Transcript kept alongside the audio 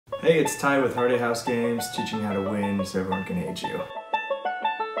Hey, it's Ty with Hardy House Games, teaching you how to win so everyone can hate you.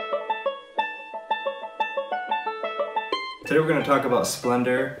 Today we're going to talk about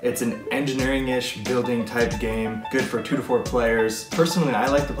Splendor. It's an engineering-ish building type game, good for 2 to 4 players. Personally, I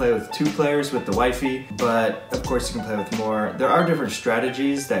like to play with 2 players with the wifey, but of course you can play with more. There are different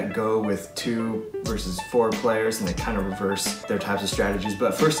strategies that go with 2 versus 4 players, and they kind of reverse their types of strategies.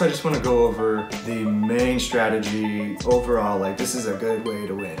 But first I just want to go over the main strategy overall, like this is a good way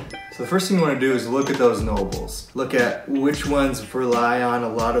to win. So the first thing you want to do is look at those nobles. Look at which ones rely on a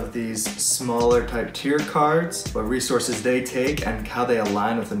lot of these smaller type tier cards, what resources they take and how they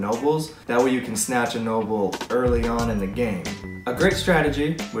align with the nobles. That way you can snatch a noble early on in the game. A great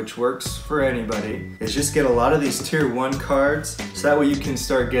strategy, which works for anybody, is just get a lot of these tier 1 cards so that way you can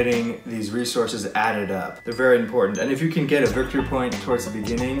start getting these resources added up. They're very important, and if you can get a victory point towards the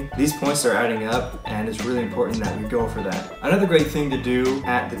beginning, these points are adding up and it's really important that we go for that. Another great thing to do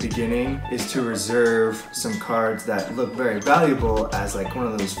at the beginning is to reserve some cards that look very valuable as like one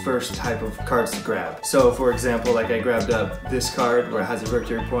of those first type of cards to grab. So for example, like I grabbed up this card where it has a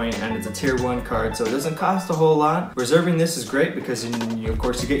victory point and it's a tier 1 card, so it doesn't cost a whole lot. Reserving this is great because of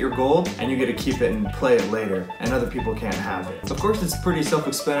course you get your gold and you get to keep it and play it later, and other people can't have it. Of course it's pretty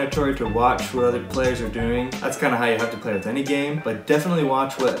self-explanatory to watch what other players are doing. That's kind of how you have to play with any game, but definitely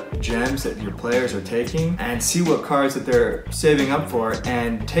watch what gems that your players are taking and see what cards that they're saving up for,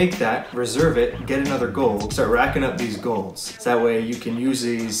 and take that, reserve it, get another gold, start racking up these golds. So that way you can use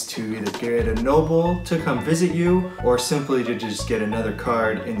these to either get a noble to come visit you or simply to just get another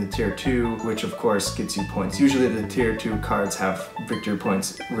card in the tier 2, which of course gets you points. Usually the tier 2 cards have victory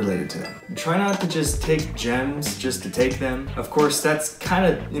points related to them. Try not to just take gems just to take them. Of course that's kind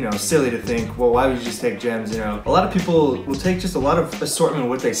of, silly to think, well, why would you just take gems? A lot of people will take just a lot of assortment of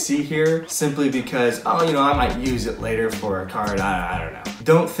what they see here simply because, oh, I might use it later for a card, I don't know.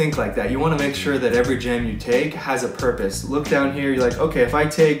 Don't think like that. You want to make sure that every gem you take has a purpose. Look down here, you're like, okay, if I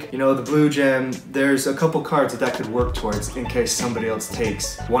take, the blue gem, there's a couple cards that could work towards in case somebody else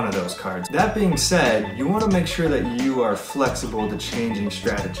takes one of those cards. That being said, you want to make sure that you are flexible to changing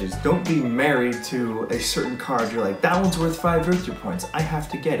strategies. Don't be married to a certain card. You're like, that one's worth 5 victory points. I have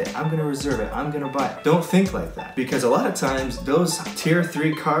to get it. I'm going to reserve it. I'm going to buy it. Don't think like that, because a lot of times those tier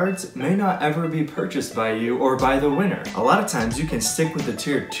 3 cards may not ever be purchased by you or by the winner. A lot of times you can stick with the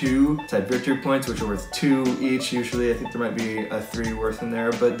tier 2 type victory points, which are worth 2 each usually. I think there might be a 3 worth in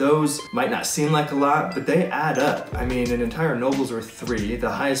there, but those might not seem like a lot, but they add up. I mean, an entire noble's worth 3. The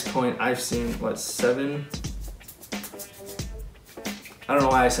highest point I've seen, what, 7? I don't know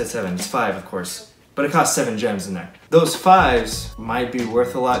why I said 7, it's 5 of course, but it costs 7 gems in there. Those 5s might be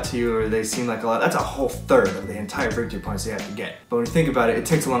worth a lot to you, or they seem like a lot. That's a whole third of the entire victory points you have to get. But when you think about it, it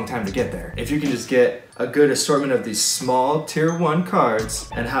takes a long time to get there. If you can just get a good assortment of these small tier 1 cards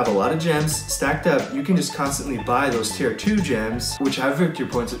and have a lot of gems stacked up, you can just constantly buy those tier 2 gems, which have victory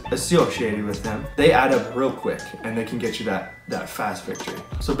points associated with them. They add up real quick and they can get you that fast victory.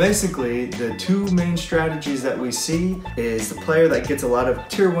 So basically, the 2 main strategies that we see is the player that gets a lot of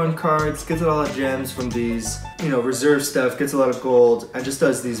tier 1 cards, gets a lot of gems from these, reserve stuff, gets a lot of gold, and just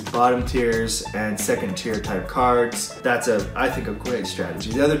does these bottom tiers and second tier type cards. That's I think a great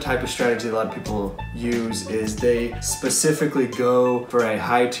strategy. The other type of strategy a lot of people use is they specifically go for a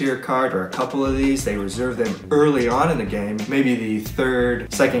high tier card or a couple of these. They reserve them early on in the game. Maybe the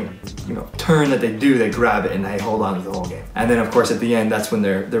second turn that they do, they grab it and they hold on to the whole game. And then of course at the end, that's when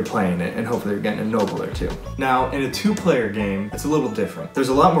they're playing it and hopefully they're getting a noble or 2. Now in a 2-player game, it's a little different. There's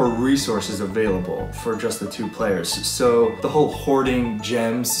a lot more resources available for just the 2 players. So the whole hoarding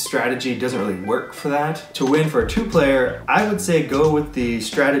gems strategy doesn't really work for that. To win for a 2-player, I would say go with the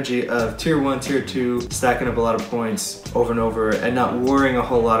strategy of tier 1, tier 2, stacking up a lot of points over and over and not worrying a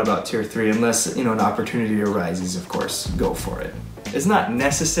whole lot about tier 3 unless, an opportunity arises, of course, go for it. It's not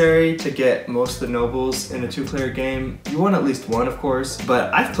necessary to get most of the nobles in a 2-player game. You want at least 1, of course,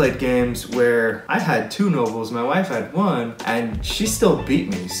 but I've played games where I had 2 nobles, my wife had 1, and she still beat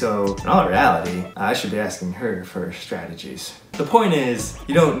me, so in all reality, I should be asking her for strategies. The point is,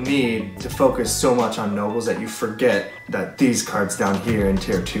 you don't need to focus so much on nobles that you forget that these cards down here in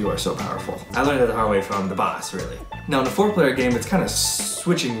tier 2 are so powerful. I learned that the hard way from the boss, really. Now in a 4-player game, it's kind of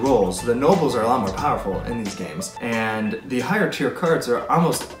switching roles. The nobles are a lot more powerful in these games, and the higher tier cards are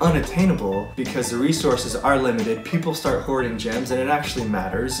almost unattainable because the resources are limited. People start hoarding gems and it actually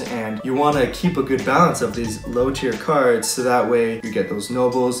matters, and you want to keep a good balance of these low tier cards so that way you get those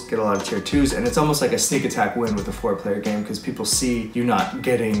nobles, get a lot of tier 2s, and it's almost like a sneak attack win with a 4-player game because people see you not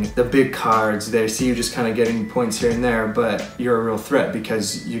getting the big cards. They see you just kind of getting points here and there, but you're a real threat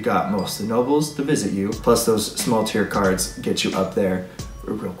because you got most of the nobles to visit you, plus those small tier cards get you up there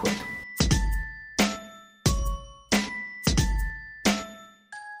real quick.